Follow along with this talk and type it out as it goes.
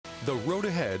The Road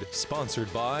Ahead,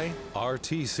 sponsored by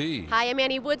RTC. Hi, I'm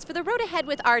Annie Woods for The Road Ahead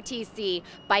with RTC.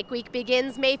 Bike Week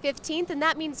begins May 15th, and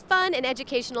that means fun and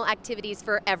educational activities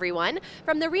for everyone.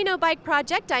 From the Reno Bike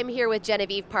Project, I'm here with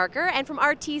Genevieve Parker, and from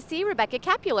RTC, Rebecca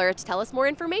Capular, to tell us more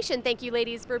information. Thank you,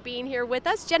 ladies, for being here with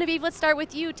us. Genevieve, let's start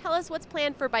with you. Tell us what's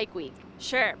planned for Bike Week.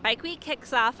 Sure. Bike Week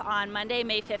kicks off on Monday,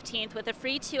 May 15th with a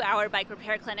free 2-hour bike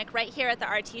repair clinic right here at the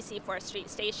RTC 4th Street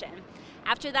station.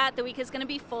 After that, the week is going to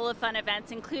be full of fun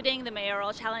events, including the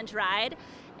Mayoral Challenge Ride,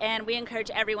 and we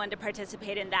encourage everyone to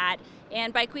participate in that.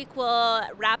 And Bike Week will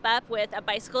wrap up with a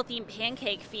bicycle-themed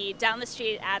pancake feed down the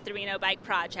street at the Reno Bike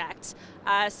Project.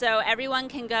 So everyone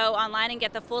can go online and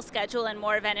get the full schedule and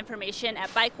more event information at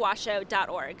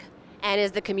bikewashout.org. And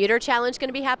is the Commuter Challenge going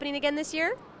to be happening again this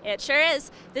year? It sure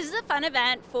is. This is a fun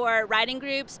event for riding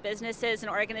groups, businesses, and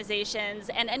organizations,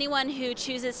 and anyone who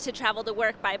chooses to travel to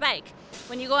work by bike.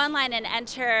 When you go online and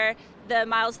enter the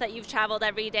miles that you've traveled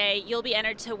every day, you'll be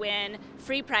entered to win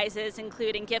free prizes,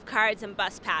 including gift cards and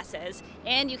bus passes.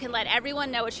 And you can let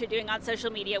everyone know what you're doing on social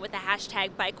media with the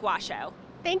hashtag BikeWashout.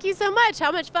 Thank you so much.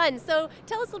 How much fun. So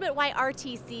tell us a little bit why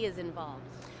RTC is involved.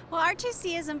 Well,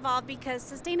 RTC is involved because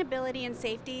sustainability and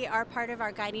safety are part of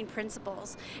our guiding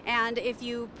principles. And if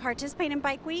you participate in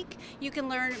Bike Week, you can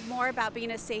learn more about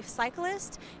being a safe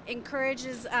cyclist,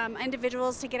 encourages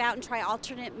individuals to get out and try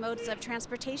alternate modes of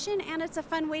transportation, and it's a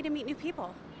fun way to meet new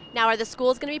people. Now, are the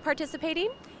schools going to be participating?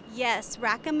 Yes,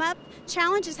 Rack 'em Up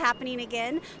Challenge is happening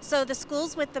again, so the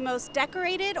schools with the most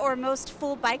decorated or most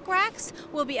full bike racks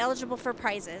will be eligible for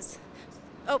prizes.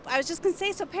 Oh, I was just going to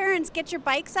say, so parents, get your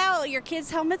bikes out, your kids'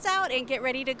 helmets out, and get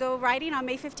ready to go riding on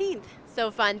May 15th.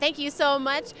 So fun. Thank you so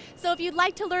much. So if you'd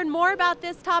like to learn more about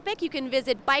this topic, you can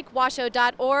visit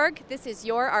bikewashout.org. This is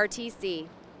your RTC.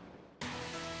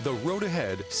 The Road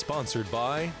Ahead, sponsored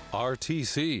by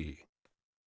RTC.